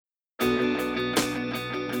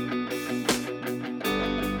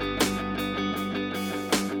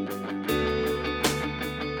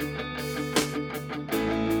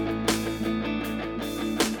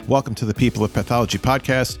Welcome to the People of Pathology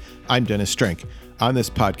podcast. I'm Dennis Strank. On this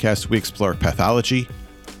podcast, we explore pathology,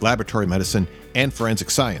 laboratory medicine, and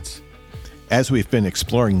forensic science. As we've been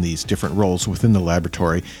exploring these different roles within the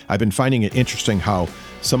laboratory, I've been finding it interesting how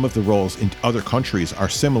some of the roles in other countries are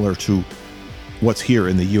similar to what's here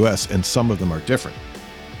in the U.S., and some of them are different.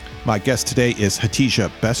 My guest today is Hatice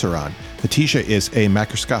Besaran. Hatice is a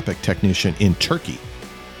macroscopic technician in Turkey.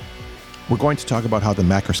 We're going to talk about how the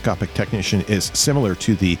macroscopic technician is similar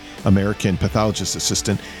to the American pathologist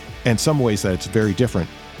assistant, and some ways that it's very different.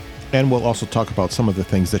 And we'll also talk about some of the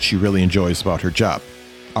things that she really enjoys about her job.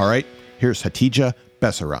 All right, here's Hatice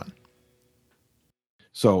Besaran.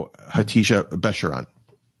 So, Hatice Besaran.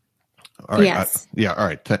 All right. Yes. All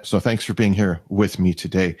right. So thanks for being here with me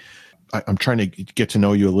today. I'm trying to get to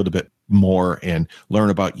know you a little bit more and learn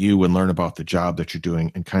about you and learn about the job that you're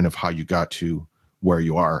doing and kind of how you got to where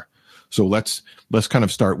you are. So let's kind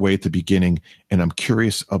of start way at the beginning. And I'm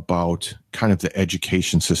curious about kind of the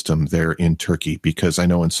education system there in Turkey, because I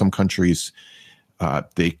know in some countries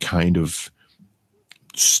they kind of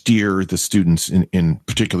steer the students in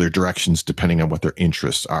particular directions depending on what their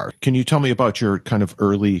interests are. Can you tell me about your kind of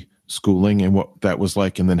early schooling and what that was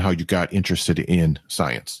like, and then how you got interested in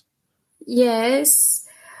science? Yes.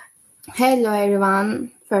 Hello,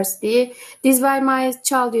 everyone. Firstly, this was my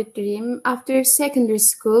childhood dream. After secondary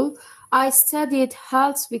school, I studied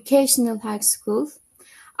Health Vocational High School.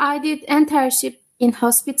 I did internship in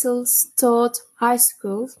hospitals, taught high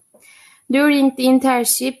school. During the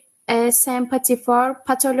internship, a sympathy for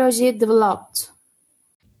pathology developed.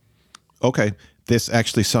 Okay. This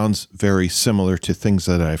actually sounds very similar to things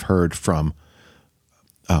that I've heard from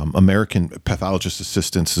American pathologist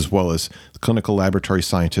assistants, as well as clinical laboratory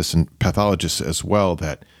scientists and pathologists as well,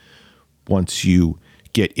 that once you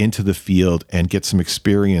get into the field and get some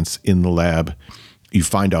experience in the lab, you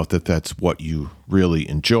find out that that's what you really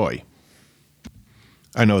enjoy.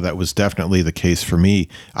 I know that was definitely the case for me.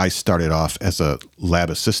 I started off as a lab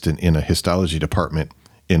assistant in a histology department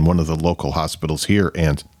in one of the local hospitals here,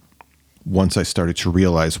 and once I started to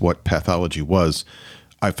realize what pathology was,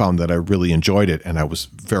 I found that I really enjoyed it and I was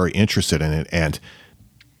very interested in it. And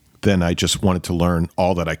then I just wanted to learn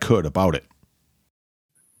all that I could about it.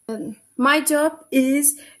 My job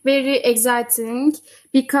is very exciting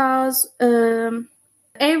because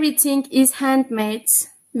everything is handmade.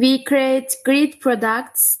 We create great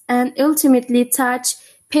products and ultimately touch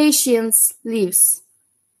patients' lives.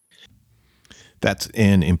 That's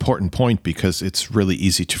an important point, because it's really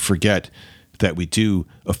easy to forget that we do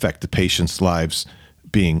affect the patient's lives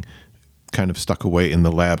being kind of stuck away in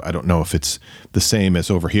the lab. I don't know if it's the same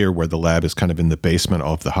as over here where the lab is kind of in the basement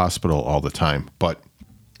of the hospital all the time, but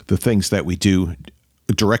the things that we do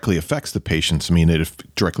directly affects the patients. I mean,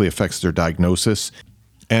 it directly affects their diagnosis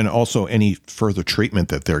and also any further treatment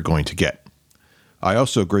that they're going to get. I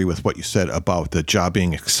also agree with what you said about the job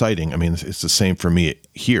being exciting. I mean, it's the same for me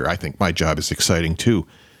here. I think my job is exciting too.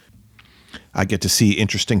 I get to see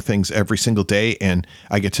interesting things every single day, and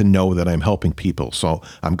I get to know that I'm helping people. So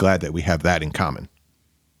I'm glad that we have that in common.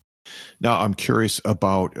 Now, I'm curious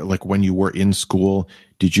about, like, when you were in school,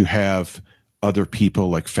 did you have other people,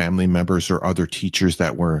 like family members or other teachers,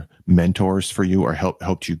 that were mentors for you or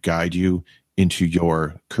helped you guide you into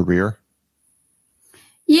your career?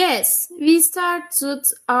 Yes, we started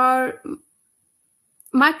our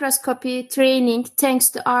microscopy training thanks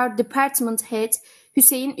to our department head,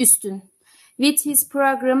 Hüseyin Üstün, with his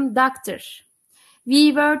program Doctor.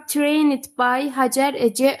 We were trained by Hacer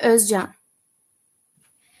Ece Özcan.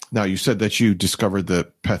 Now, you said that you discovered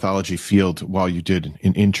the pathology field while you did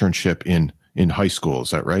an internship in high school.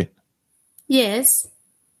 Is that right? Yes.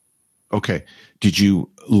 Okay. Did you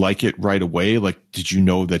like it right away? Like, did you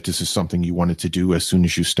know that this is something you wanted to do as soon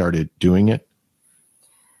as you started doing it?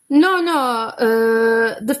 No.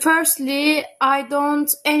 Firstly, I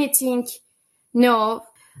don't anything know,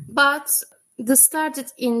 but the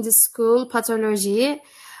started in the school pathology.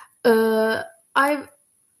 I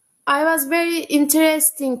was very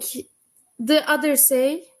interesting. The other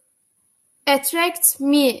say attract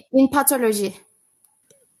me in pathology.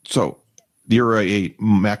 So you're a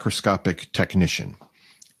macroscopic technician,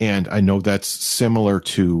 and I know that's similar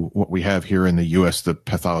to what we have here in the U.S., the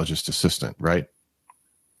pathologist assistant, right?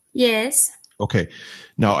 Yes. Okay.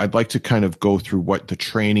 Now, I'd like to kind of go through what the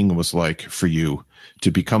training was like for you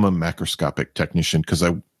to become a macroscopic technician, because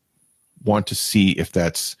I want to see if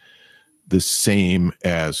that's the same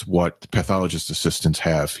as what the pathologist assistants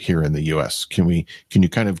have here in the U.S. Can you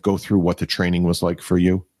kind of go through what the training was like for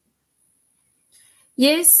you?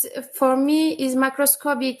 Yes, for me is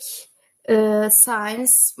macroscopic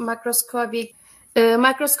science. Microscopic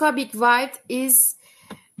wide is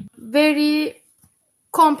very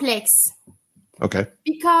complex Okay.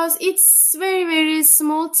 because it's very, very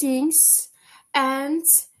small things, and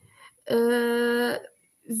uh,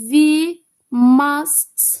 we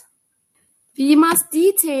must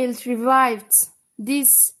detail revive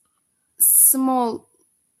these small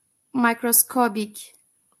microscopic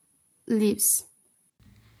leaves.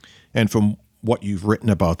 And from what you've written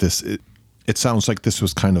about this, it sounds like this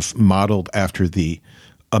was kind of modeled after the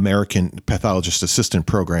American pathologist assistant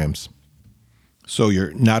programs. So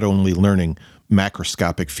you're not only learning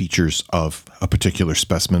macroscopic features of a particular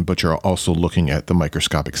specimen, but you're also looking at the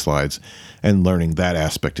microscopic slides and learning that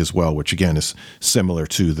aspect as well, which again is similar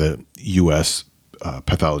to the U.S.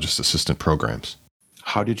 Pathologist assistant programs.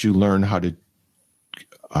 How did you learn how to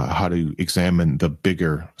examine the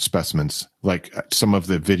bigger specimens? Like some of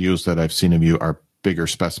the videos that I've seen of you are bigger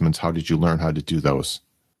specimens. How did you learn how to do those?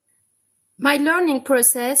 My learning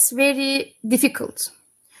process very difficult.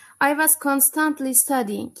 I was constantly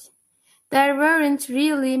studying. There weren't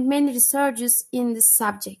really many researchers in this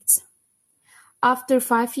subject. After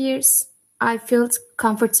 5 years, I felt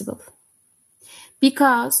comfortable.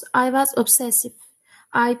 Because I was obsessive,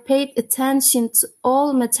 I paid attention to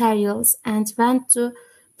all materials and went to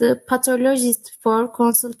the pathologist for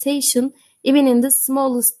consultation, even in the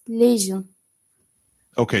smallest lesion.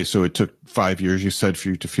 Okay, so it took 5 years, you said, for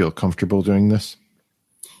you to feel comfortable doing this?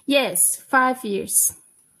 Yes, 5 years.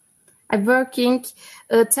 I'm working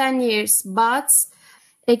 10 years, but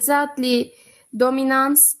exactly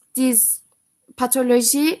dominance this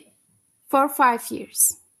pathology for 5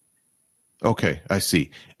 years. Okay, I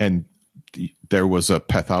see. And there was a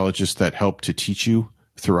pathologist that helped to teach you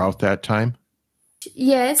throughout that time?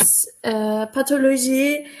 Yes,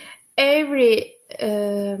 pathology, every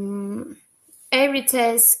every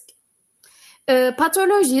task.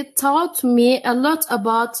 Pathology taught me a lot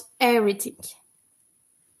about everything.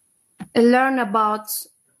 I learn about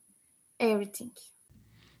everything.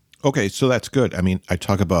 Okay, so that's good. I mean, I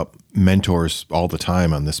talk about mentors all the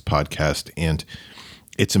time on this podcast, and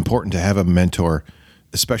it's important to have a mentor,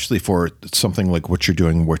 especially for something like what you're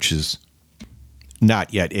doing, which is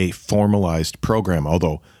not yet a formalized program,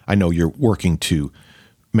 although I know you're working to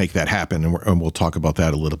make that happen, and we'll talk about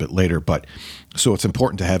that a little bit later. But so it's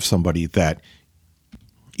important to have somebody that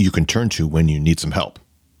you can turn to when you need some help.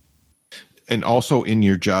 And also in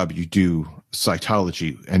your job, you do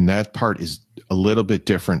cytology, and that part is a little bit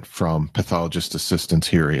different from pathologist assistants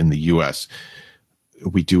here in the U.S.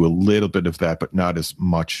 We do a little bit of that, but not as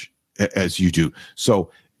much as you do.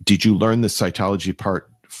 So did you learn the cytology part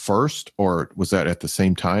first, or was that at the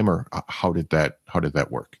same time, or how did that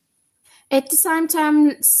work? At the same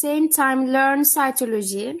time, learn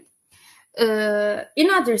cytology. In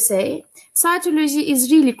other say, cytology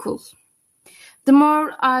is really cool. The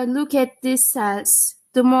more I look at these cells,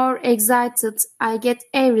 the more excited I get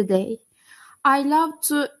every day. I love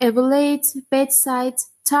to evaluate bedside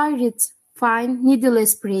thyroid fine needle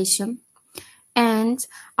aspiration, and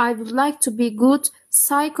I would like to be good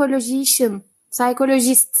psychologist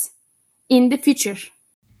in the future.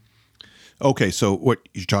 Okay, so what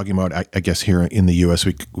you're talking about, I guess here in the U.S.,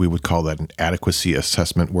 we would call that an adequacy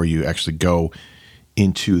assessment, where you actually go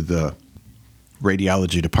into the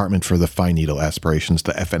radiology department for the fine needle aspirations,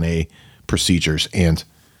 the FNA procedures, and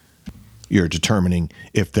you're determining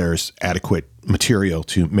if there's adequate material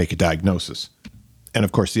to make a diagnosis. And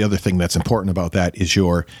of course, the other thing that's important about that is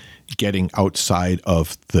you're getting outside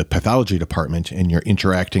of the pathology department and you're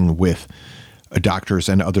interacting with doctors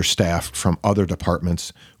and other staff from other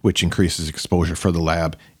departments, which increases exposure for the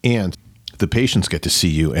lab, and the patients get to see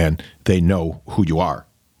you and they know who you are.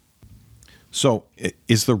 So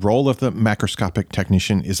is the role of the macroscopic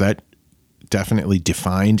technician, is that definitely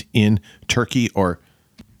defined in Turkey, or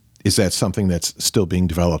is that something that's still being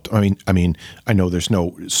developed? I mean, I know there's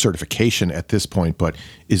no certification at this point, but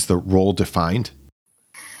is the role defined?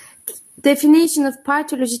 Definition of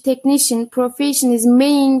pathology technician profession is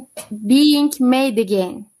being made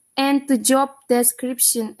again, and the job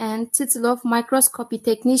description and title of microscopy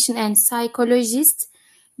technician and psychologist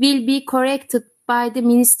will be corrected by the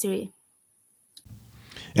ministry.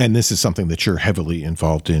 And this is something that you're heavily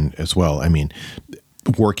involved in as well. I mean,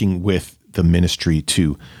 working with the ministry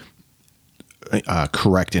to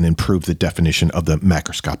correct and improve the definition of the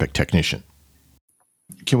macroscopic technician.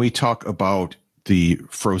 Can we talk about the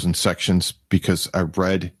frozen sections? Because I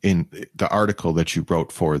read in the article that you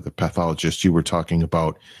wrote for the pathologist, you were talking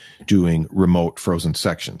about doing remote frozen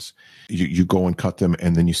sections. You go and cut them,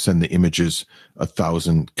 and then you send the images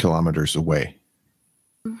 1,000 kilometers away.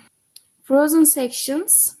 Frozen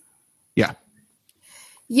sections? Yeah.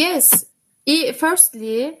 Yes.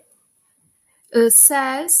 Firstly,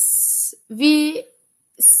 Cells, we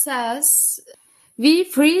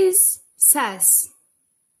freeze cells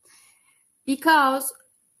because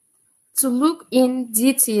to look in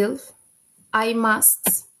detail, I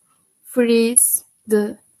must freeze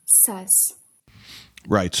the cells.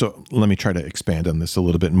 Right. So let me try to expand on this a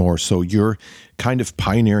little bit more. So you're kind of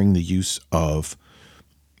pioneering the use of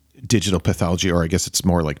digital pathology, or I guess it's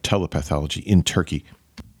more like telepathology in Turkey.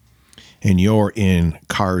 And you're in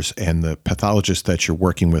Kars, and the pathologist that you're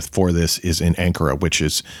working with for this is in Ankara, which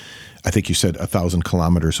is, I think you said, 1,000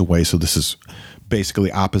 kilometers away. So this is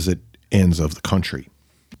basically opposite ends of the country.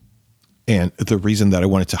 And the reason that I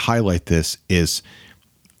wanted to highlight this is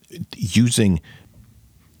using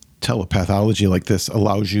telepathology like this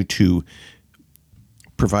allows you to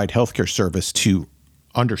provide healthcare service to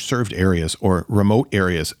underserved areas or remote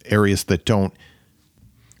areas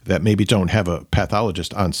that maybe don't have a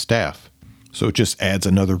pathologist on staff. So it just adds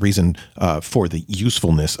another reason for the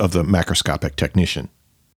usefulness of the macroscopic technician.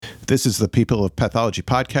 This is the People of Pathology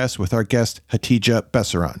podcast with our guest, Hatice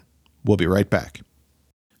Besaran. We'll be right back.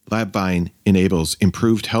 LabVine enables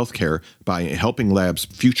improved healthcare by helping labs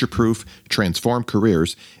future-proof, transform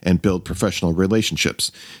careers, and build professional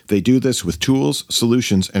relationships. They do this with tools,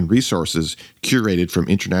 solutions, and resources curated from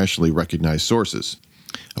internationally recognized sources.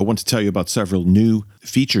 I want to tell you about several new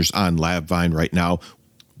features on LabVine right now.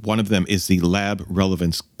 One of them is the Lab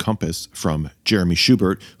Relevance Compass from Jeremy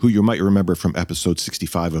Schubert, who you might remember from episode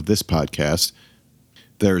 65 of this podcast.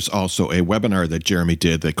 There's also a webinar that Jeremy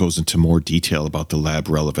did that goes into more detail about the Lab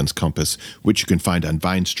Relevance Compass, which you can find on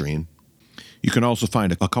VineStream. You can also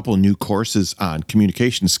find a couple of new courses on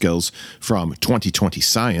communication skills from 2020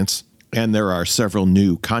 Science, and there are several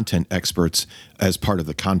new content experts as part of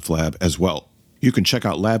the Conflab as well. You can check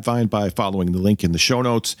out LabVine by following the link in the show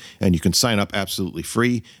notes, and you can sign up absolutely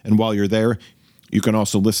free. And while you're there, you can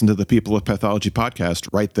also listen to the People of Pathology podcast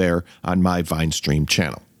right there on my VineStream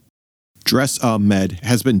channel. Dress-A-Med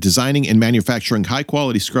has been designing and manufacturing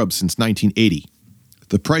high-quality scrubs since 1980.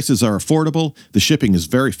 The prices are affordable, the shipping is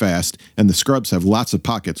very fast, and the scrubs have lots of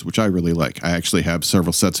pockets, which I really like. I actually have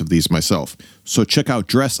several sets of these myself. So check out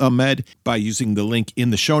Dress-A-Med by using the link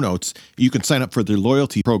in the show notes. You can sign up for their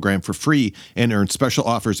loyalty program for free and earn special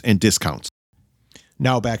offers and discounts.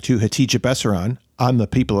 Now back to Hatice Besaran on the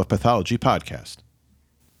People of Pathology podcast.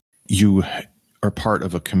 You are part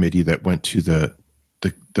of a committee that went to the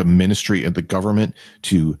ministry and the government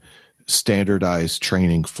to standardize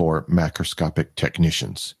training for macroscopic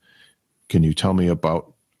technicians. Can you tell me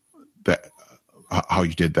about that, how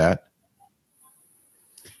you did that?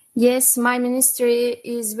 Yes, my ministry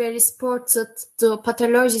is very supported the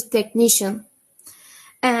pathology technician.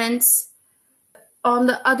 And on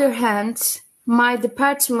the other hand, my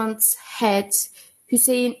department's head,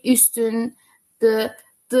 Hüseyin Üstün, the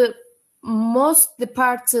most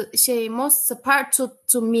supported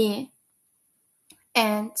to me,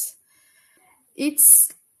 and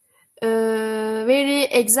it's very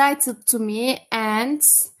excited to me, and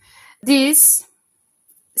this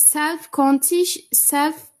self-contained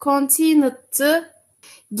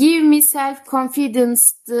give me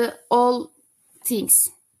self-confidence to all things.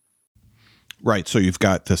 Right. So you've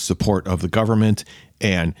got the support of the government,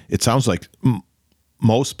 and it sounds like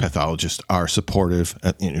most pathologists are supportive,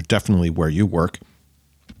 definitely where you work.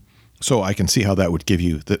 So I can see how that would give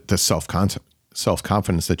you the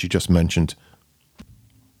self-confidence that you just mentioned.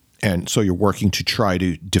 And so you're working to try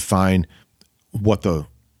to define what the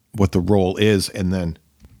role is. And then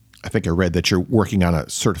I think I read that you're working on a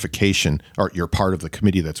certification, or you're part of the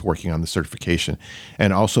committee that's working on the certification.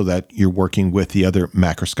 And also that you're working with the other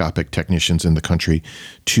macroscopic technicians in the country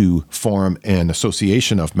to form an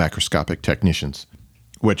association of macroscopic technicians,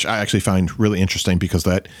 which I actually find really interesting because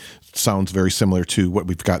that sounds very similar to what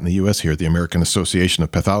we've got in the U.S. here, the American Association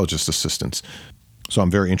of Pathologist Assistants. So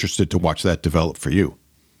I'm very interested to watch that develop for you.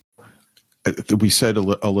 We said a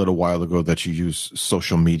little while ago that you use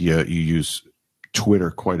social media, you use Twitter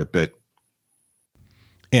quite a bit.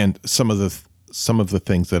 And some of the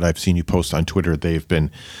things that I've seen you post on Twitter, they've been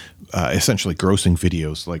essentially grossing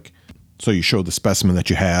videos. Like, so you show the specimen that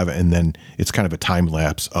you have, and then it's kind of a time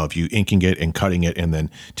lapse of you inking it and cutting it and then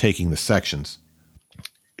taking the sections.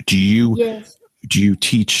 Yes. Do you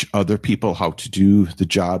teach other people how to do the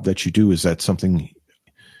job that you do? Is that something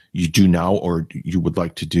you do now or you would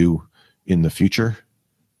like to do in the future?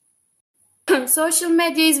 Social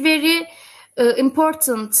media is very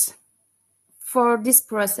important for this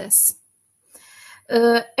process.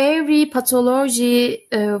 Every pathology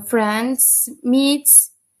friends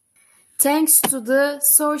meets thanks to the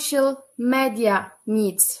social media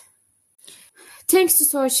meet. Thanks to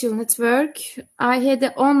social network, I had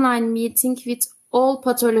an online meeting with all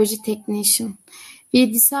pathology technicians. We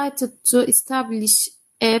decided to establish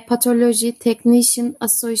a pathology technician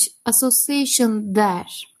association there.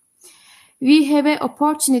 We have an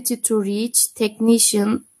opportunity to reach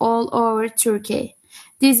technicians all over Turkey.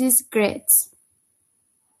 This is great.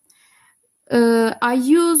 I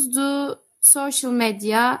use the social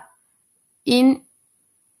media in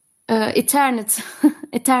eternity.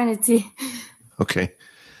 Okay.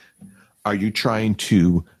 Are you trying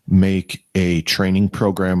to make a training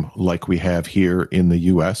program like we have here in the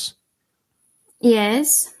U.S.?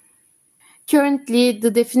 Yes. Currently, the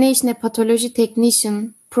definition of pathology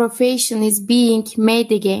technician profession is being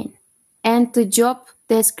made again, and the job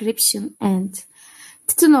description and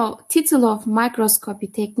title of microscopy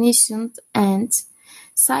technician and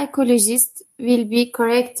psychologist will be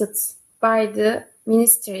corrected by the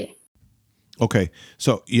ministry. Okay.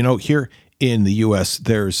 So, here in the U.S.,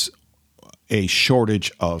 there's a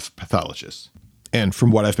shortage of pathologists. And from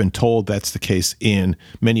what I've been told, that's the case in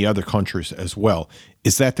many other countries as well.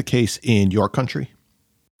 Is that the case in your country?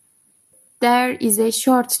 There is a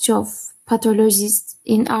shortage of pathologists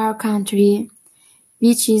in our country,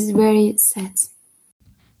 which is very sad.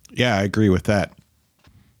 Yeah, I agree with that.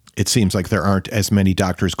 It seems like there aren't as many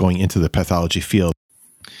doctors going into the pathology field.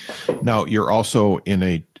 Now, you're also in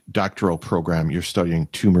a doctoral program. You're studying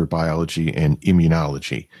tumor biology and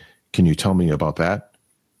immunology. Can you tell me about that?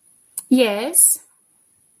 Yes.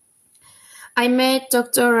 I made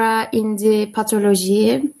doctorate in the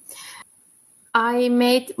pathology. I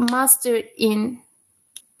made master in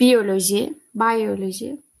biology.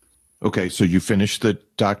 Okay, so you finished the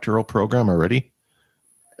doctoral program already?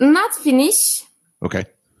 Not finish. Okay.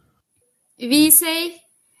 We say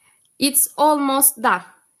it's almost done.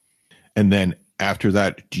 And then after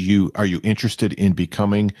that, are you interested in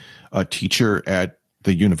becoming a teacher at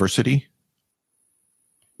the university?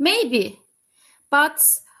 Maybe. But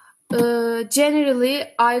generally,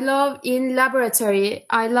 I love in laboratory.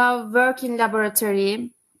 I love work in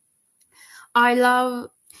laboratory. I love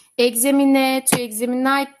examine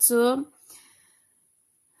to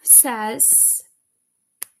cells,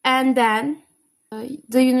 and then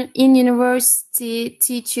in university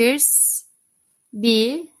teachers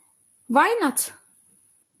be. Why not?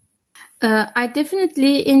 I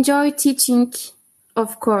definitely enjoy teaching,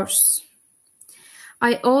 of course.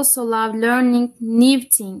 I also love learning new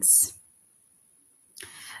things.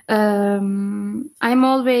 I'm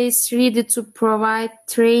always ready to provide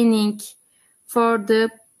training for the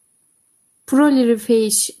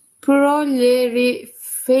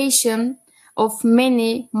proliferation of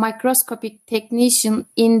many microscopic technicians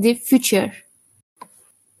in the future.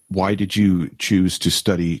 Why did you choose to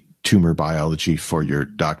study tumor biology for your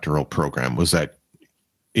doctoral program? Was that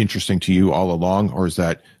interesting to you all along, or is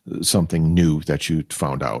that something new that you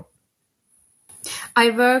found out?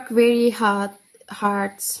 I work very hard,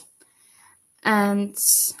 and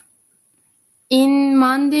in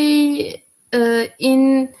Monday,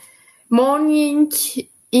 in morning,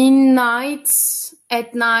 in nights,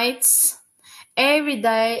 at night, every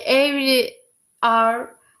day, every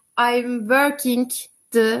hour, I'm working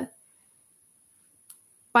the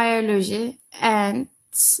biology and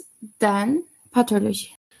then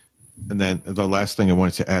pathology. And then the last thing I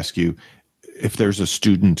wanted to ask you, if there's a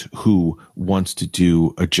student who wants to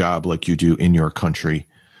do a job like you do in your country,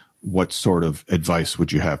 what sort of advice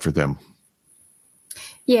would you have for them?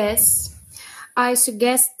 Yes, I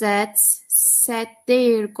suggest that set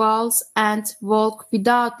their goals and work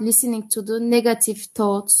without listening to the negative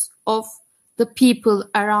thoughts of the people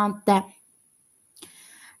around them.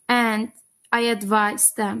 And I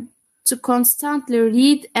advise them to constantly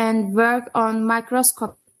read and work on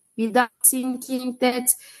microscopy without thinking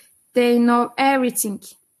that they know everything.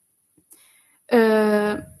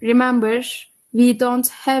 Remember, we don't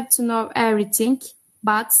have to know everything,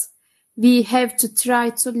 but we have to try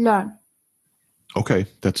to learn. Okay,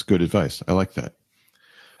 that's good advice. I like that.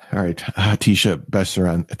 All right, Hatice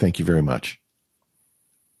Bessaran, thank you very much.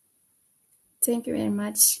 Thank you very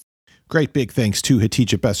much. Great big thanks to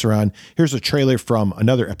Hatice Bessaran. Here's a trailer from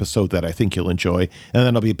another episode that I think you'll enjoy, and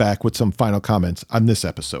then I'll be back with some final comments on this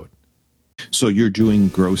episode. So you're doing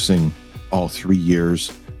grossing all 3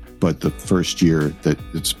 years, but the first year that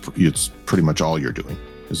it's pretty much all you're doing.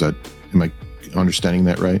 Am I understanding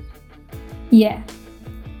that right? Yeah.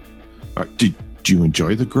 Do you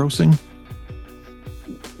enjoy the grossing?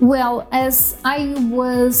 Well, as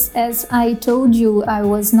I told you, I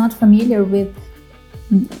was not familiar with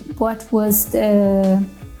what was the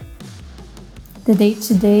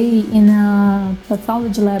day-to-day in a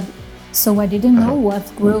pathology lab, so I didn't know what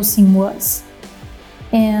grossing was.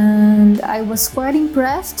 And I was quite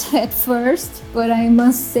impressed at first, but I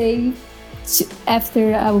must say,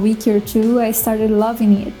 after a week or two, I started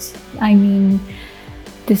loving it. I mean,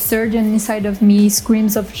 the surgeon inside of me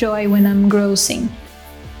screams of joy when I'm grossing.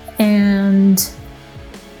 And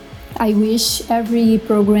I wish every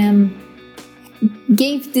program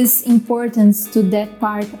gave this importance to that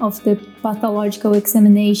part of the pathological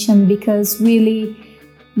examination, because really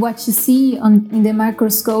what you see in the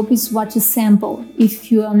microscope is what you sample.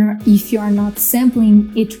 If you are not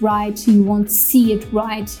sampling it right, you won't see it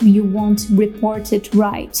right, you won't report it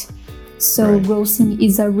right. So right. Grossing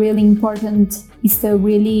is the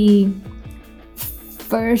really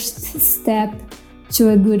first step to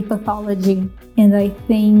a good pathology. And I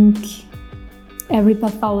think every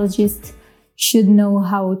pathologist should know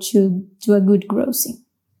how to do a good grossing.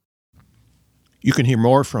 You can hear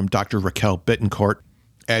more from Dr. Raquel Bittencourt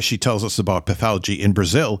as she tells us about pathology in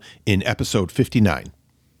Brazil in episode 59.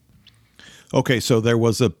 Okay, so there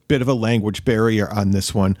was a bit of a language barrier on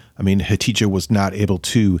this one. I mean, Hatice was not able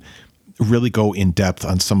to really go in depth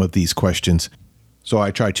on some of these questions, so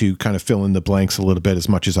I tried to kind of fill in the blanks a little bit as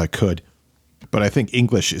much as I could. But I think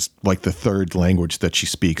English is like the third language that she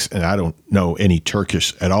speaks, and I don't know any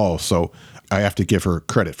Turkish at all, so I have to give her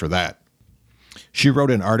credit for that. She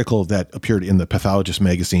wrote an article that appeared in the Pathologist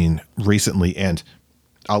magazine recently, and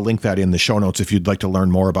I'll link that in the show notes if you'd like to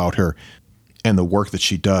learn more about her and the work that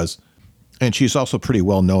she does. And she's also pretty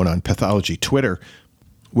well known on Pathology Twitter,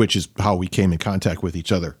 which is how we came in contact with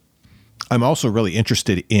each other. I'm also really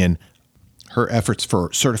interested in her efforts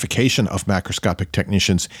for certification of macroscopic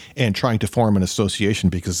technicians and trying to form an association,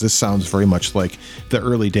 because this sounds very much like the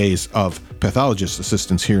early days of pathologist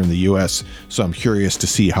assistants here in the U.S. So I'm curious to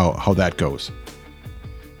see how that goes.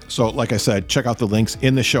 So like I said, check out the links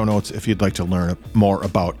in the show notes if you'd like to learn more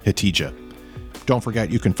about Hatice. Don't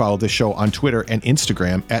forget you can follow this show on Twitter and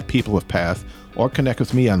Instagram at People of Path, or connect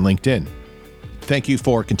with me on LinkedIn. Thank you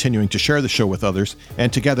for continuing to share the show with others,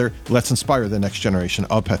 and together, let's inspire the next generation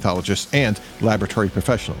of pathologists and laboratory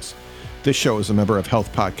professionals. This show is a member of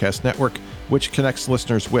Health Podcast Network, which connects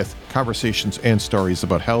listeners with conversations and stories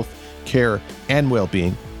about health, care, and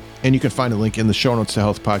well-being. And you can find a link in the show notes to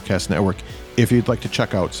Health Podcast Network if you'd like to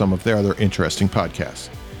check out some of their other interesting podcasts.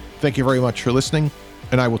 Thank you very much for listening,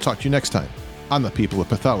 and I will talk to you next time on the People of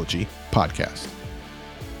Pathology podcast.